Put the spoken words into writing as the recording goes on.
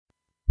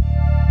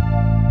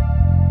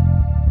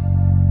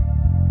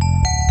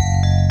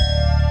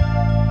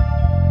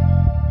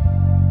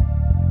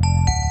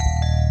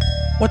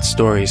What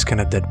stories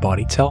can a dead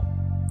body tell?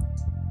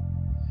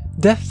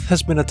 Death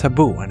has been a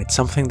taboo, and it's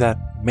something that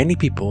many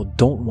people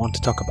don't want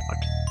to talk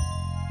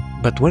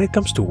about. But when it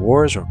comes to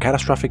wars or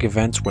catastrophic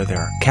events where there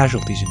are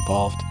casualties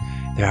involved,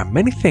 there are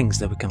many things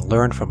that we can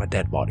learn from a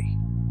dead body.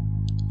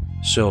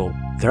 So,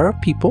 there are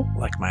people,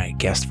 like my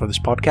guest for this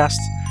podcast,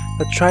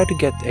 that try to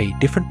get a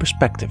different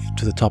perspective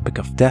to the topic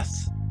of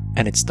death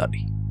and its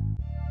study.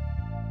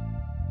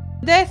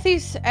 Death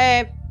is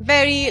a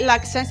very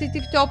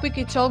sensitive topic.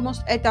 It's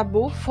almost a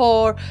taboo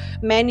for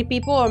many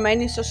people or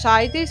many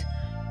societies.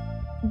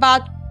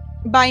 But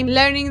by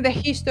learning the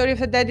history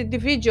of a dead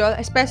individual,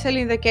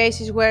 especially in the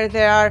cases where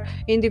there are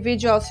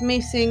individuals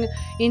missing,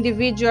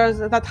 individuals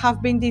that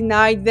have been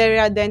denied their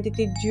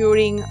identity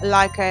during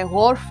a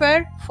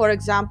warfare, for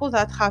example,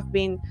 that have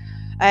been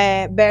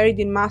buried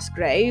in mass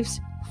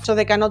graves, so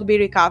they cannot be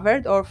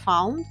recovered or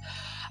found.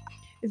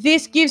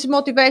 This gives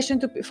motivation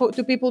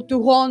to people to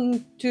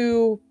want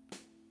to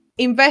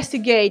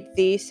investigate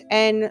this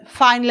and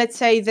find, let's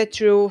say, the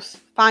truth,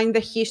 find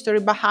the history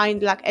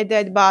behind a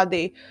dead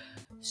body.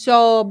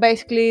 So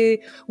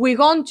basically, we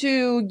want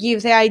to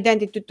give the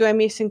identity to a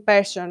missing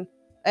person.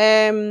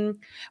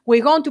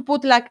 We want to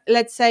put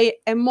let's say,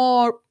 a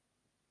more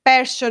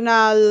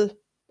personal,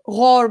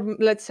 warm,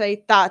 let's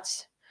say,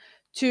 touch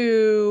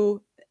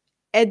to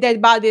a dead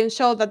body and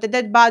show that the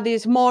dead body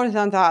is more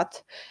than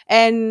that.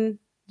 And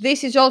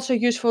this is also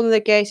useful in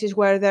the cases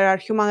where there are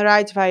human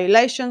rights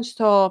violations.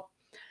 So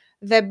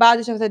the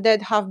bodies of the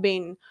dead have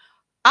been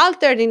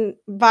altered in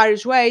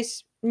various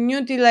ways,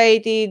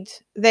 mutilated.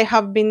 They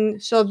have been,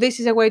 so this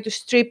is a way to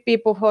strip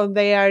people of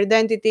their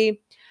identity.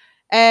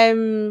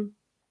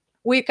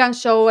 We can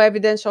show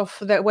evidence of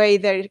the way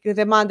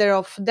the manner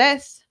of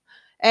death,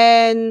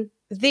 and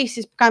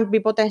can be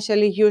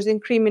potentially used in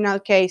criminal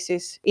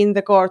cases in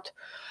the court,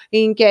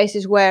 in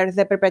cases where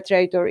the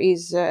perpetrator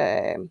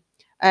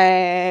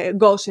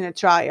goes in a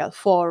trial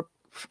for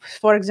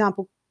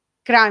example,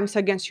 crimes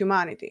against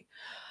humanity.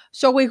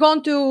 So we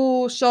want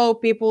to show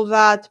people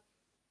that,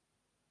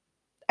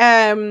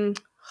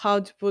 how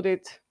to put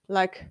it,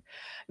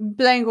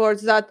 plain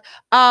words, that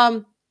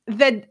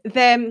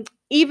the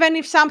even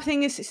if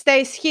something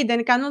stays hidden,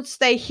 it cannot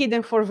stay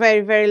hidden for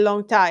very, very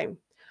long time.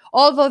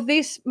 Although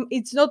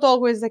it's not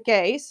always the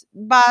case,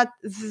 but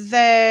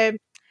the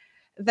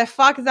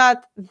fact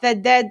that the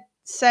dead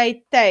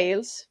say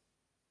tales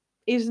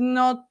is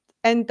not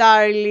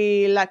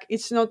entirely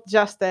it's not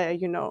just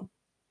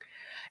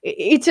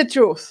it's a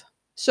truth.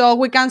 So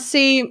we can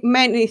see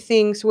many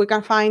things, we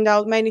can find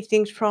out many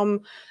things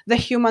from the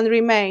human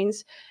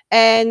remains.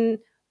 And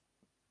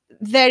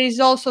there is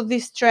also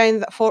this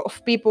trend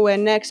of people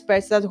and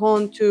experts that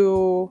want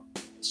to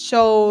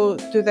show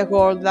to the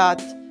world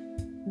that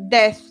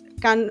death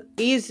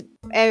is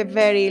a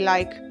very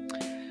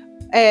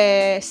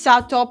a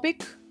sad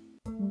topic,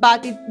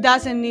 but it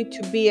doesn't need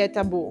to be a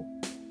taboo.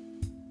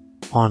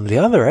 On the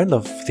other end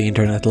of the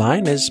internet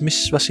line is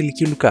Miss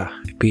Vasiliki Luka,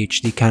 a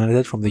PhD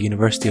candidate from the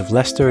University of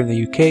Leicester in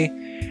the UK,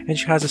 and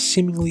she has a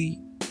seemingly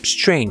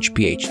strange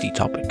PhD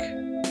topic.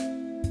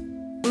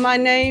 My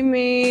name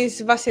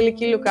is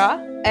Vasiliki Luka,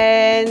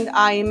 and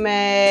I'm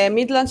a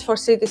Midlands for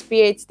Cities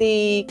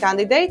PhD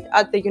candidate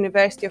at the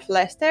University of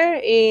Leicester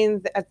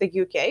at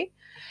the UK.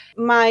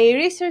 My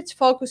research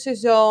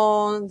focuses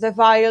on the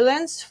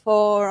violence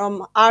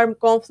from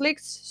armed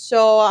conflicts,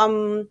 so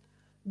I'm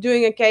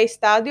doing a case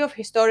study of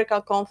historical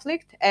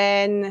conflict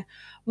and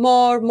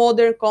more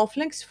modern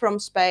conflicts from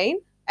Spain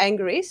and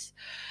Greece.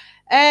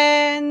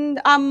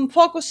 And I'm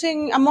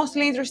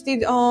mostly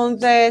interested on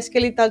the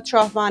skeletal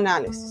trauma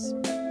analysis.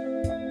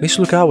 Miss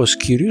Luka was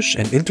curious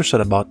and interested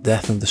about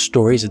death and the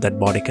stories a dead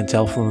body can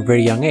tell from a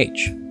very young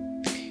age.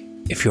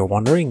 If you're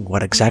wondering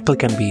what exactly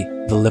can be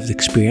the lived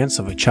experience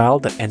of a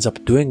child that ends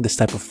up doing this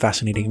type of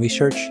fascinating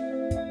research,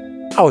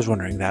 I was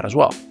wondering that as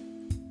well.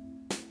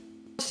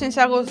 Since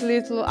I was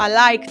little, I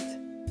liked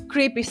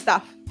creepy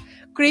stuff,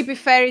 creepy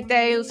fairy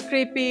tales,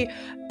 creepy,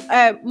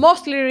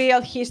 mostly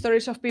real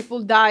histories of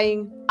people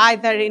dying,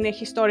 either in a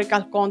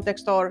historical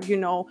context or,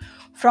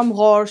 from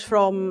wars,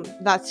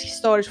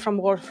 stories from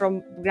wars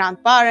from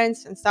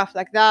grandparents and stuff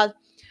like that.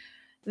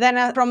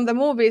 Then from the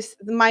movies,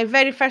 my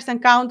very first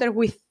encounter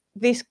with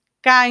this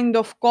kind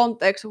of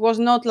context was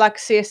not like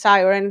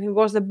CSI or anything, it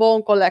was The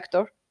Bone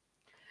Collector.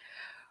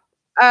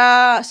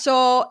 And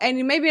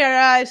it made me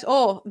realize,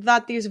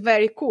 that is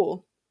very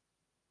cool.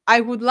 I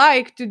would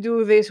like to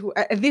do this.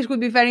 This would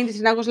be very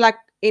interesting. I was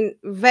in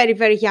very,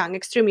 very young,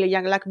 extremely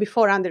young,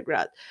 before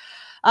undergrad.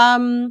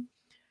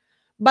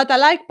 But I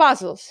like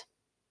puzzles.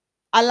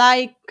 I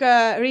like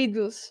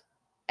riddles.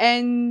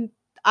 And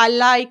I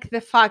like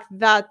the fact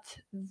that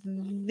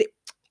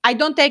I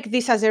don't take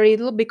this as a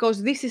riddle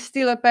because this is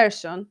still a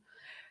person.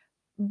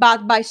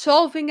 But by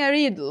solving a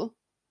riddle,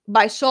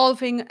 by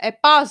solving a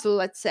puzzle,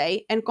 let's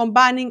say, and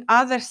combining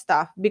other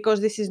stuff, because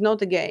this is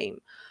not a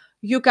game,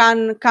 you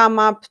can come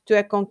up to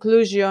a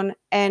conclusion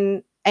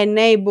and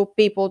enable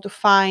people to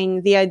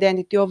find the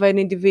identity of an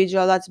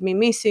individual that's been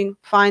missing,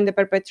 find the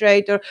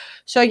perpetrator.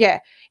 So yeah,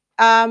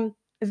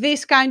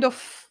 this kind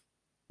of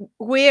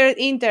weird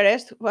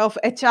interest of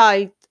a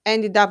child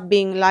ended up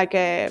being like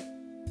a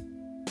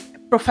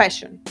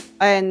profession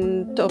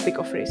and topic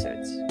of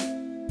research.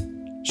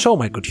 So,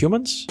 my good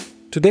humans,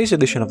 today's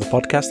edition of the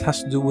podcast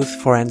has to do with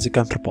forensic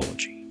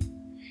anthropology.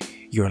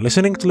 You're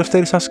listening to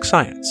Lefteris Ask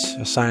Science,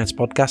 a science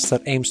podcast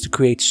that aims to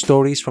create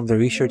stories from the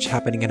research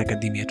happening in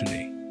academia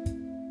today.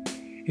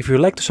 If you'd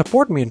like to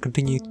support me and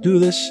continue to do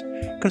this,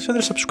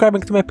 consider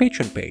subscribing to my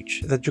Patreon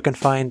page that you can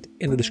find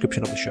in the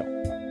description of the show.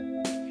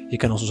 You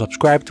can also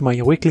subscribe to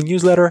my weekly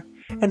newsletter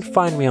and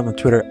find me on the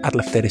Twitter at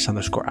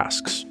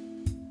Lefteris_asks.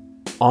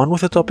 On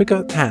with the topic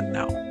at hand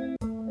now.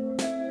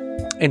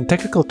 In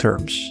technical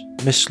terms,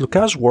 Ms.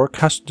 Luca's work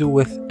has to do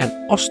with an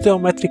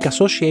osteometric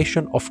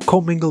association of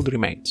commingled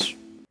remains.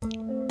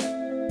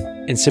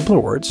 In simpler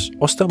words,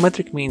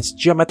 osteometric means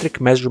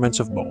geometric measurements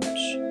of bones,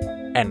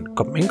 and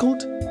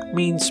commingled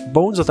means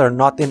bones that are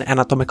not in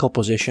anatomical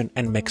position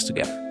and mixed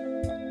together.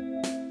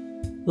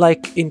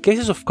 Like in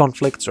cases of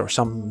conflicts or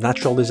some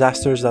natural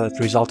disasters that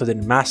resulted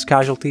in mass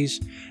casualties,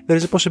 there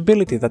is a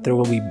possibility that there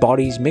will be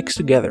bodies mixed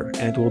together,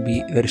 and it will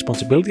be the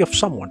responsibility of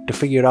someone to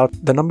figure out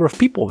the number of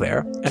people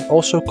there and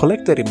also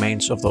collect the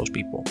remains of those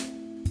people.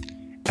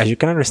 As you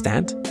can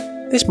understand,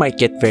 this might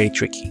get very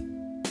tricky.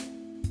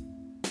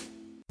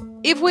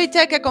 If we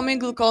take a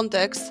commingled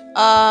context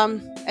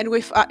and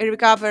we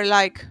recover,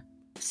 like,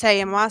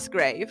 say, a mass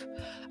grave,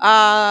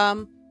 at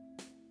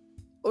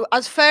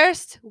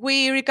first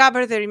we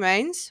recover the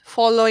remains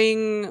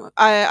following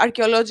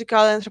archaeological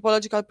and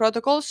anthropological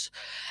protocols.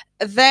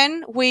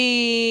 Then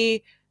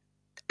we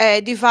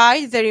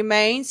divide the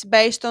remains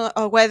based on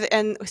whether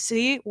and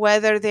see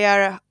whether they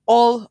are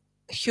all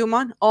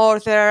human or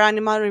there are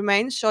animal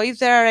remains. So if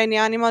there are any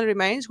animal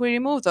remains, we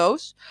remove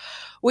those.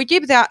 We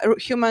keep the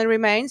human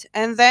remains,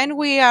 and then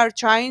we are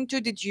trying to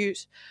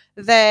deduce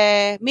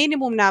the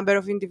minimum number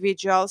of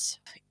individuals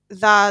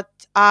that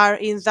are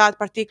in that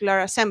particular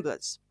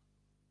assemblage.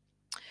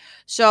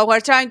 So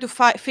we're trying to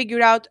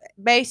figure out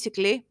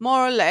basically,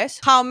 more or less,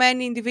 how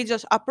many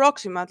individuals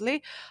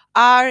approximately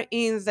are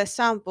in the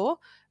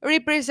sample,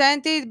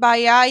 represented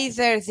by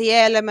either the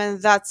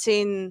element that's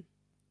in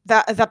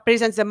that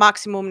presents the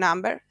maximum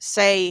number,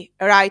 say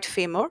right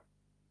femur.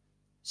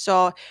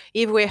 So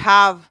if we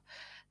have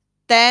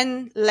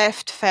 10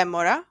 left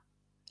femora,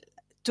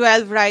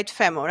 12 right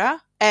femora,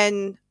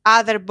 and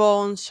other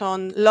bones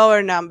on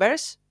lower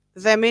numbers,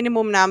 the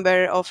minimum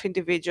number of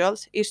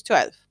individuals is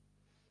 12.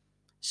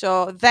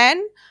 So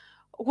then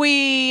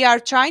we are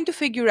trying to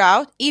figure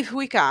out, if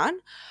we can,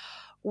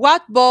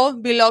 what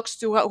bone belongs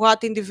to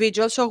what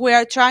individual. So we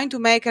are trying to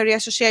make a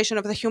reassociation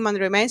of the human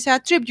remains and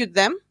attribute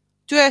them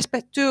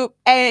to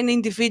an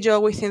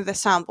individual within the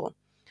sample.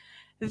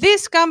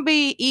 This can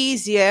be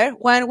easier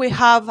when we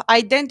have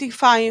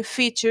identifying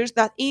features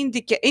that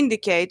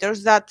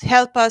indicators that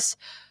help us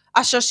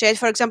associate.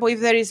 For example,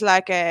 if there is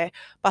like a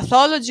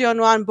pathology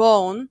on one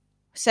bone,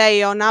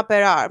 say on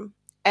upper arm,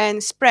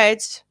 and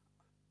spreads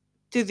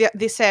to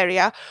this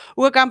area,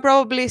 we can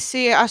probably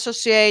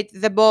associate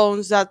the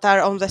bones that are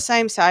on the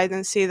same side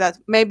and see that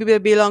maybe they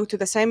belong to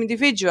the same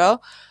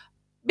individual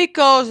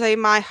because they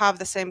might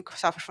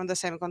suffer from the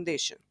same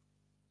condition.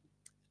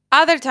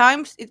 Other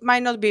times it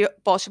might not be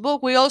possible.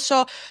 We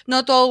also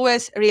not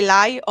always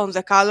rely on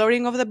the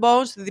coloring of the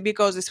bones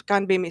because this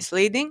can be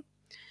misleading.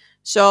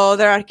 So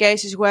there are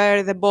cases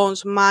where the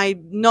bones might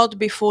not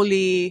be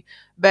fully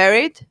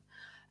buried,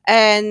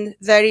 and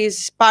there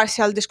is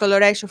partial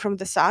discoloration from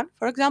the sun,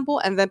 for example,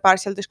 and then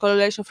partial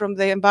discoloration from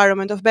the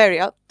environment of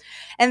burial.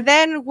 And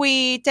then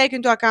we take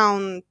into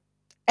account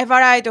a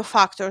variety of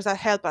factors that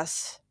help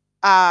us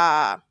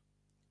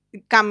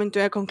come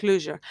into a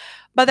conclusion.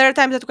 But there are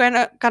times that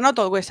we cannot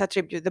always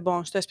attribute the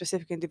bones to a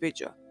specific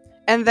individual.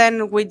 And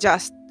then we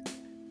just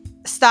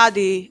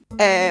study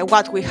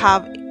what we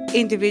have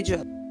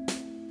individually.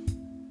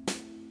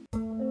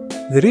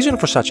 The reason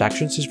for such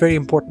actions is very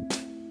important.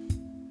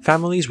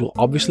 Families will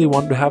obviously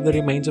want to have the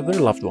remains of their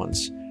loved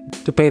ones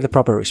to pay the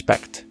proper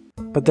respect.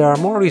 But there are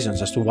more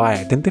reasons as to why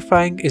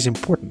identifying is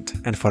important,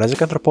 and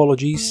forensic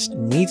anthropologists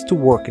need to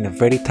work in a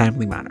very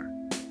timely manner.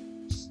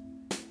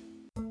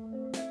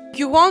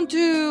 You want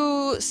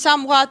to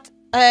somewhat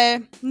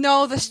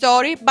know the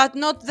story, but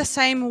not the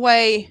same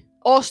way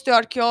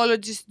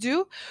osteoarchaeologists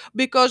do,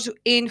 because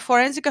in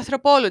forensic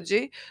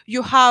anthropology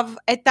you have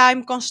a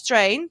time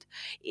constraint.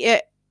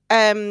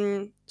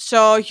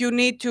 So you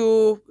need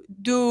to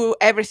do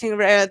everything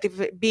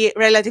be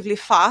relatively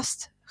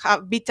fast,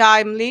 be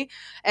timely,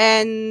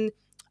 and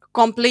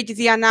complete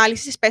the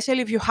analysis, especially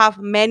if you have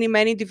many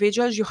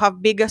individuals. You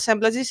have big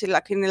assemblages,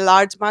 like in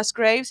large mass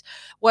graves,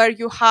 where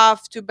you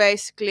have to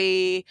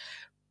basically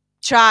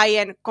try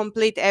and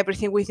complete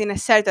everything within a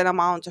certain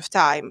amount of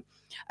time,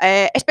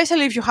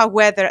 especially if you have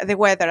the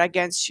weather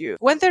against you.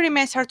 When the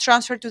remains are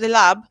transferred to the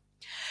lab,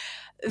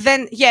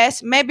 then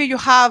yes, maybe you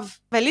have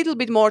a little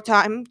bit more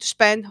time to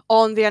spend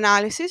on the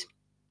analysis.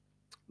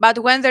 But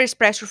when there is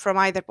pressure from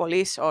either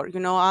police or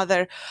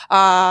other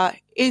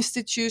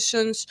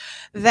institutions,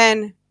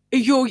 then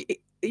you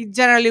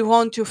generally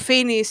want to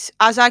finish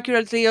as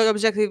accurately or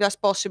objectively as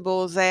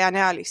possible the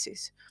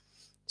analysis.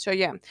 So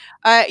yeah,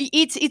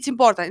 it's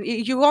important.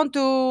 You want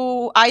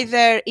to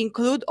either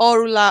include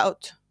or rule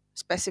out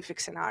specific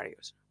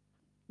scenarios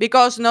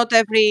because not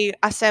every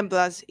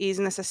assemblage is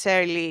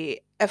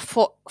necessarily a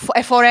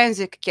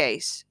forensic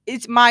case.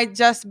 It might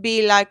just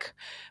be like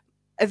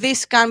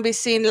this can be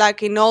seen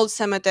like in old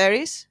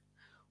cemeteries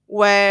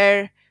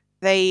where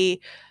they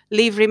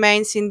leave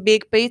remains in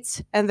big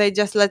pits and they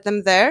just let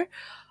them there.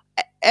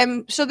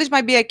 So this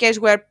might be a case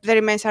where the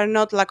remains are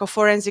not like a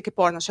forensic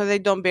importance, so they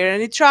don't bear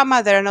any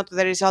trauma. They're not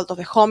the result of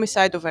a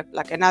homicide of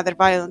like another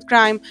violent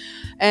crime,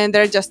 and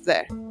they're just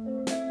there.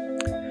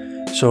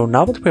 So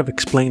now that we have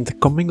explained the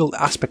commingled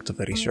aspect of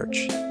the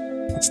research,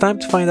 it's time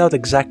to find out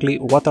exactly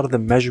what are the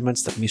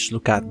measurements that Ms.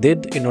 Luca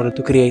did in order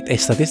to create a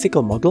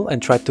statistical model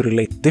and try to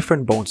relate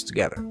different bones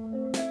together.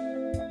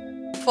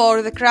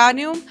 For the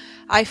cranium,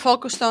 I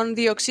focused on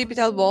the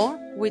occipital bone,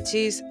 which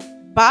is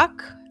back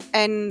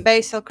and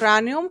basal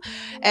cranium,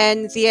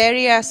 and the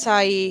areas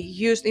I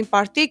used in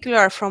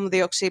particular from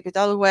the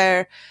occipital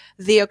were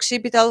the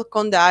occipital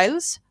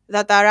condyles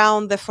that are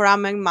around the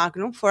foramen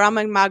magnum.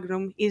 Foramen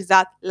magnum is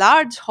that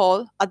large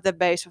hole at the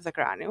base of the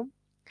cranium,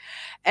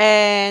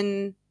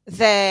 and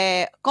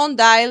the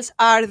condyles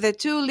are the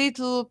two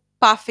little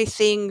puffy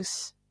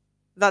things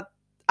that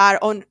are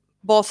on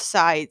both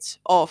sides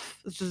of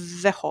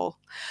the hole,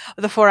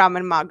 the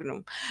foramen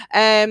magnum.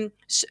 I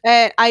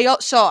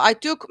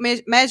took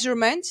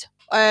measurements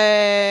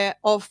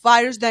of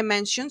various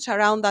dimensions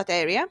around that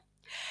area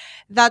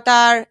that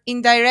are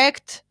in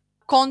direct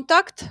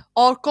contact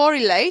or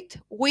correlate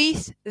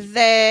with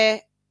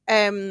the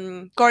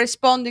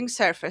corresponding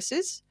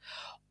surfaces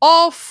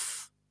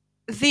of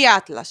the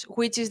atlas,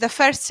 which is the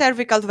first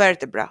cervical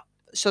vertebra.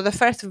 So the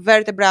first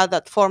vertebra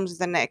that forms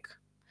the neck,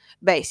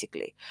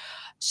 basically.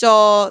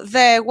 So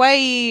the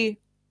way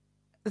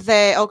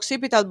the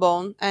occipital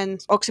bone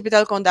and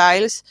occipital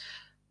condyles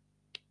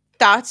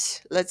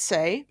touch, let's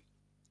say,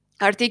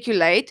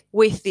 articulate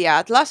with the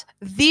atlas,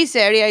 this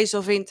area is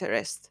of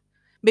interest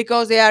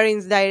because they are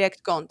in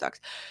direct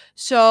contact.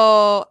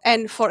 So,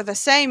 and for the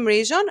same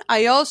reason,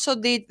 I also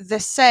did the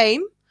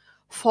same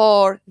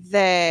for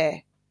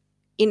the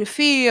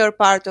inferior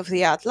part of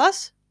the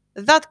atlas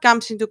that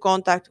comes into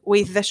contact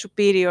with the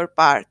superior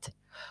part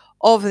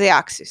of the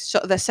axis, so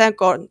the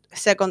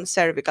second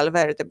cervical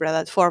vertebra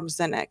that forms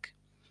the neck.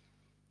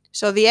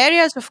 So the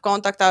areas of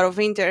contact are of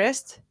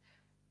interest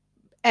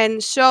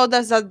and showed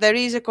us that there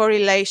is a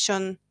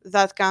correlation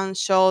that can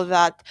show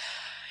that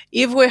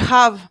if we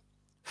have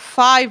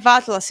 5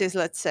 atlases,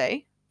 let's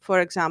say, for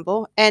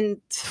example,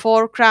 and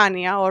 4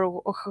 crania,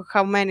 or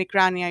how many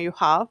crania you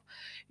have,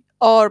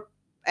 or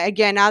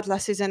again,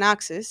 atlas is an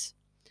axis,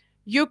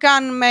 you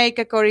can make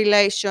a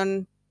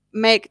correlation,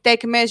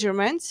 take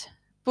measurements,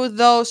 put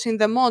those in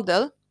the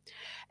model,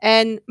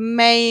 and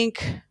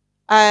make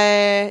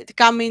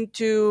come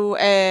into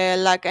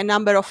like a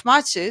number of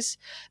matches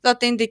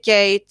that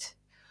indicate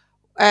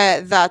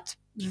that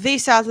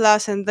this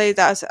atlas and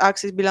this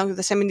axis belong to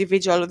the same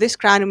individual, or this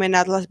cranium and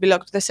atlas belong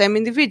to the same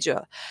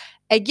individual.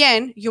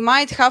 Again, you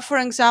might have, for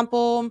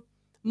example,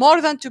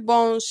 more than 2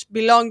 bones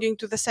belonging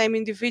to the same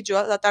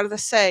individual that are the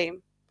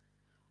same.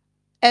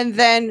 And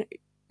then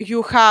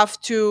you have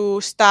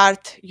to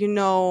start,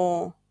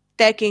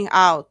 taking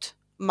out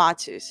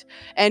matches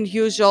and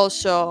use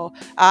also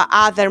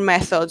other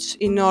methods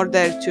in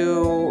order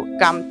to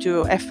come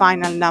to a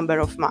final number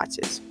of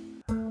matches.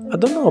 I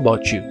don't know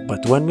about you,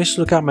 but when Ms.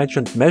 Luca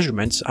mentioned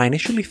measurements, I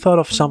initially thought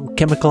of some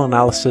chemical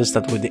analysis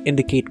that would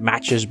indicate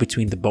matches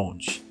between the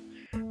bones.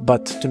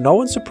 But to no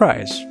one's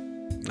surprise,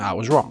 I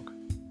was wrong.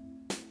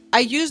 I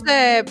used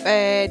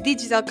a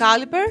digital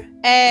caliper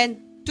and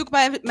took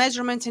my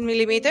measurements in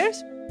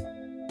millimeters.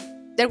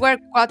 There were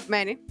quite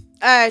many,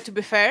 to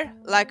be fair,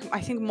 like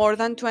I think more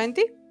than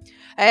 20,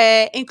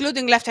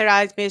 including left and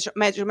right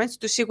measurements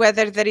to see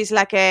whether there is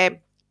like a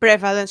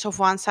prevalence of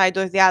one side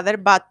or the other.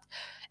 But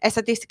a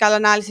statistical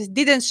analysis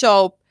didn't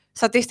show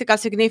statistical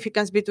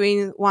significance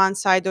between one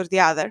side or the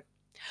other.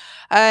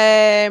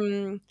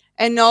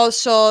 And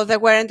also, there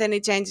weren't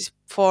any changes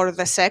for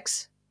the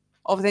sex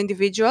of the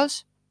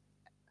individuals.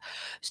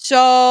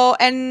 So,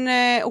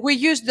 and we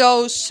used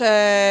those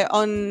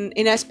in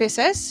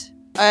SPSS,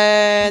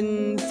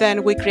 and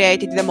then we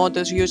created the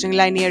models using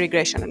linear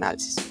regression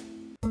analysis.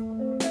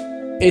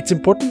 It's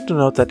important to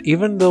note that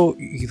even though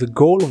the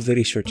goal of the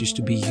research is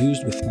to be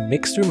used with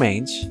mixed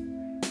remains,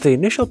 the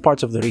initial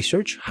parts of the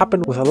research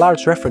happened with a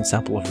large reference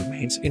sample of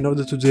remains in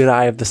order to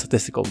derive the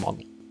statistical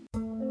model.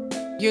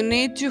 You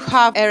need to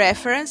have a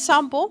reference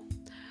sample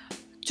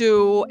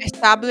to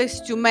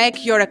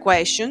make your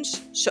equations,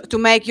 so to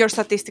make your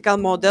statistical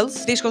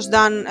models. This was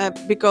done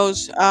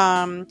because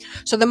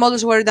the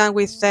models were done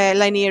with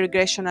linear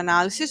regression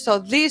analysis. So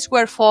these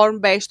were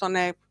formed based on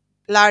a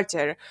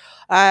larger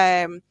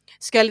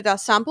skeletal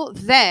sample.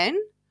 Then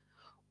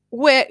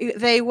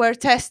they were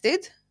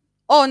tested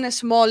on a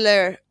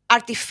smaller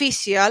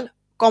artificial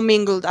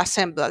commingled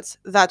assemblage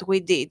that we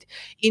did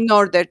in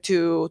order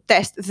to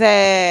test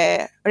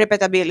the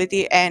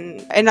repeatability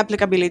and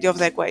applicability of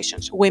the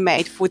equations we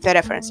made with the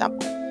reference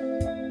sample.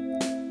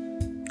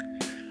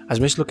 As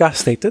Ms. Luca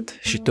stated,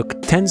 she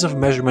took tens of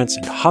measurements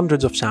and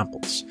hundreds of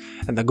samples,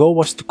 and the goal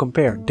was to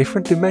compare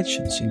different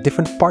dimensions in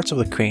different parts of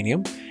the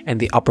cranium and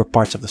the upper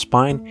parts of the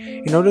spine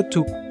in order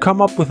to come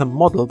up with a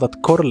model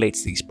that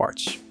correlates these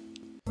parts.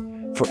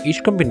 For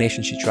each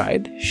combination she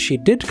tried, she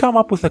did come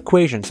up with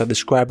equations that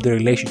describe the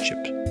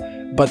relationship,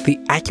 but the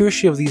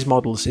accuracy of these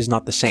models is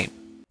not the same.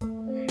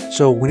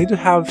 So we need to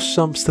have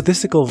some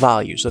statistical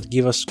values that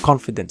give us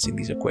confidence in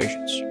these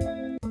equations.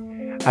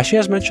 As she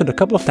has mentioned a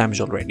couple of times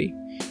already,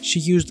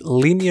 she used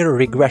linear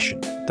regression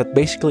that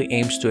basically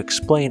aims to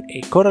explain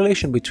a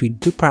correlation between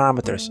two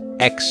parameters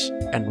x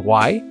and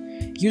y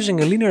using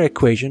a linear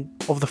equation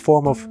of the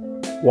form of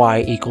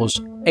y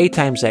equals a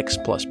times x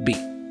plus b.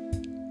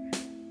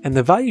 And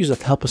the values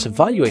that help us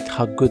evaluate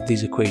how good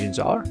these equations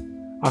are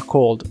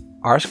called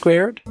r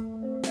squared,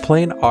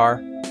 plane r,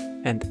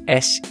 and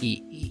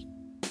SEE.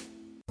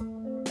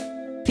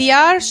 The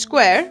R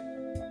square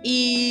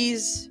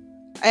is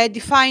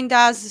defined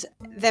as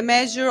the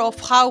measure of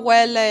how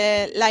well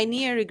a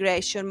linear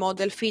regression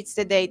model fits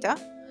the data.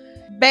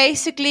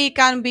 Basically,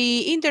 can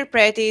be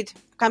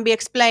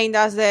explained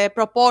as the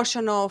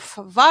proportion of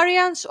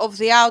variance of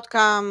the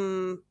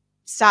outcome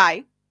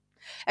psi,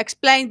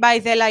 explained by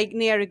the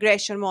linear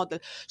regression model.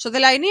 So the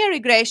linear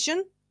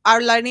regressions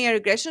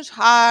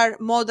are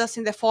models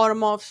in the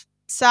form of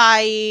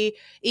psi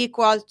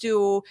equal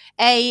to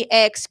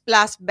ax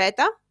plus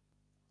beta,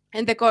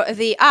 and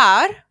the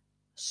R,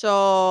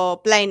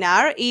 so plane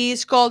R,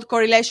 is called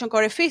correlation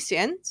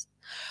coefficient,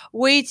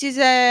 which is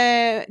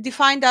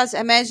defined as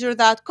a measure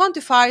that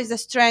quantifies the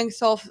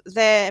strength of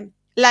the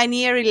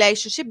linear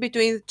relationship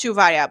between two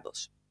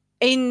variables.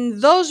 In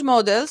those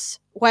models,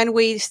 when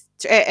we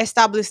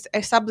establish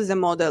the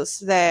models,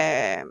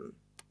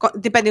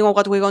 depending on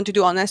what we're going to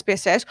do on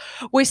SPSS,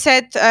 we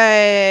set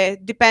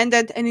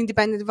dependent and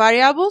independent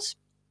variables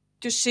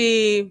to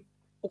see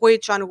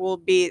which one will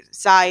be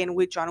psi and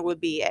which one will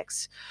be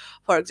x,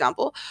 for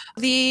example.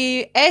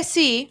 The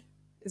SE,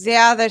 the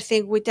other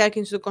thing we take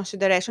into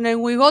consideration,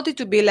 and we want it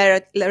to be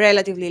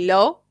relatively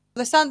low.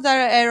 The standard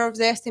error of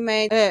the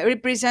estimate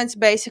represents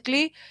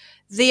basically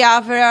the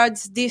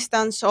average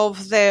distance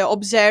of the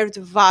observed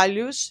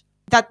values,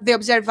 that the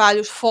observed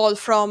values fall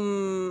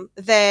from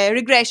the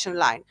regression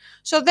line.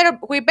 So there,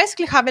 we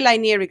basically have a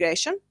linear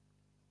regression,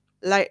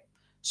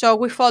 so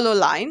we follow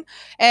line,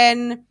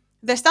 and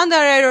the standard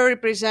error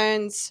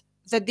represents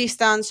the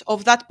distance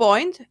of that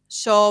point,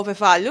 so the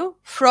value,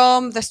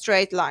 from the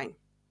straight line.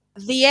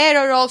 The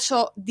error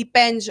also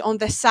depends on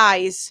the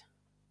size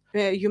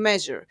you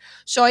measure.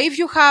 So if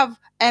you have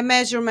a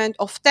measurement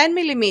of 10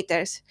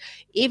 millimeters,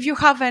 if you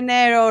have an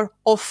error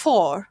of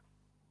 4,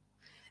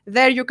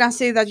 there you can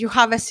see that you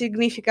have a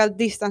significant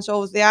distance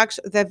of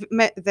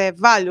the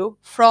value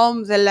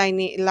from the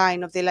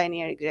line of the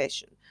linear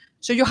regression.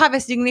 So you have a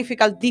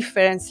significant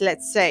difference,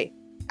 let's say,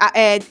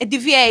 a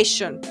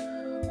deviation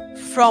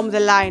from the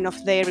line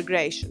of the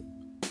regression.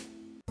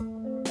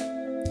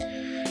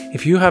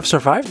 If you have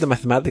survived the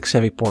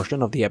mathematics-heavy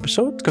portion of the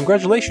episode,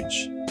 congratulations!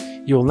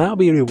 You will now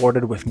be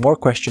rewarded with more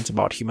questions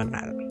about human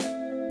anatomy.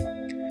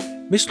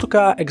 Ms.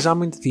 Luca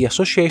examined the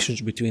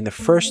associations between the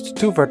first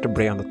two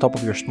vertebrae on the top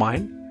of your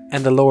spine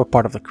and the lower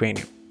part of the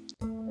cranium.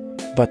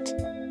 But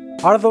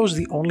are those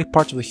the only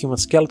parts of the human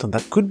skeleton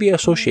that could be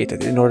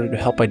associated in order to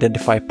help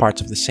identify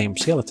parts of the same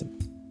skeleton?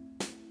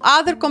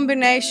 Other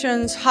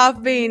combinations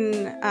have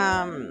been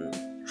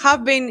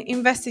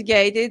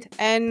investigated,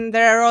 and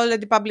there are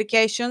already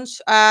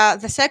publications.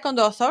 The second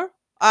author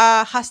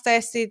has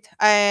tested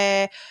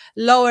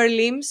lower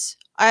limbs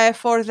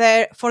for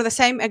the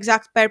same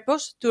exact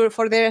purpose,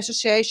 for their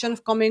association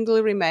of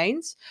commingled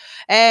remains,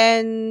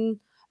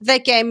 and they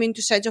came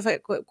into set of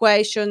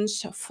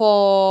equations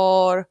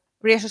for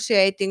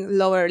reassociating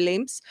lower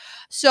limbs.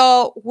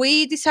 So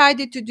we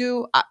decided to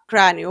do a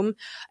cranium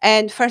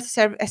and first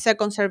a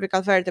second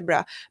cervical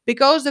vertebra,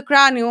 because the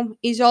cranium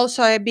is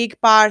also a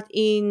big part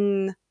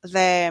in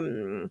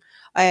the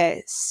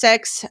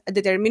sex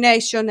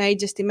determination,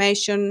 age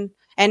estimation,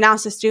 and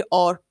ancestry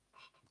or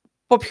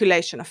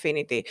population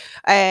affinity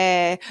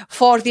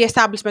for the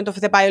establishment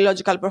of the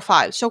biological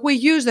profile. So we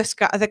use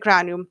the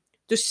cranium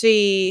to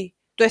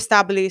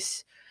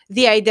establish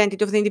the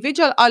identity of the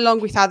individual, along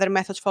with other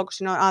methods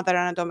focusing on other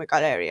anatomical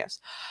areas.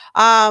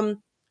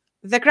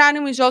 The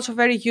cranium is also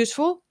very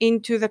useful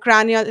into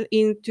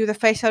the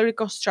facial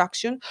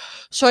reconstruction.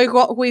 So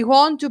we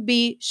want to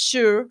be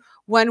sure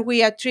when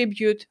we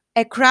attribute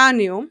a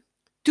cranium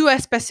to a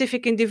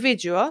specific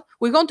individual,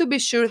 we want to be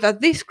sure that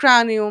this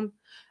cranium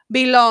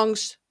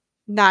belongs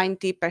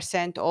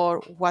 90%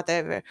 or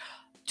whatever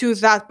to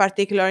that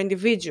particular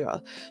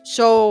individual.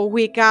 So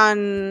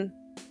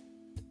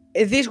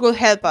this will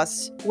help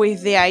us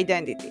with the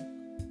identity.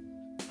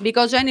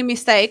 Because any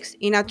mistakes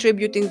in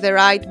attributing the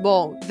right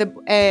bone,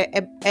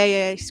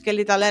 a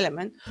skeletal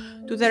element,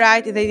 to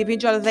the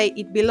individual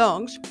it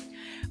belongs,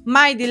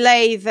 might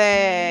delay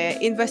the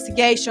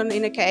investigation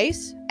in a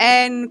case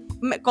and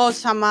cause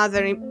some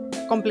other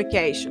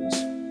complications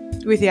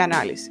with the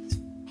analysis.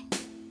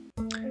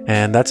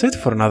 And that's it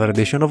for another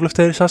edition of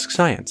Lefteris Ask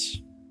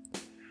Science.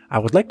 I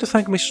would like to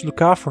thank Mrs.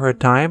 Luca for her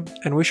time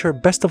and wish her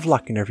best of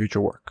luck in her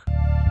future work.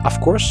 Of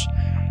course,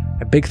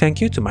 a big thank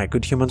you to my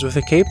good humans with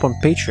a cape on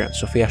Patreon,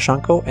 Sofia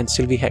Shanko and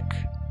Sylvie Heck.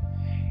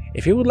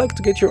 If you would like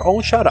to get your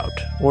own shoutout,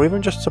 or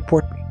even just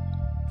support me,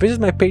 visit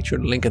my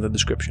Patreon link in the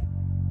description.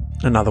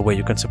 Another way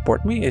you can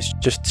support me is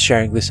just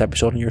sharing this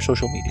episode on your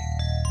social media.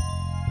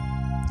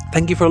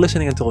 Thank you for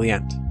listening until the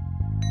end.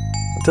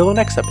 Until the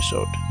next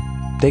episode,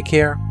 take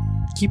care,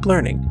 keep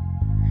learning,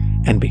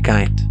 and be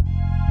kind.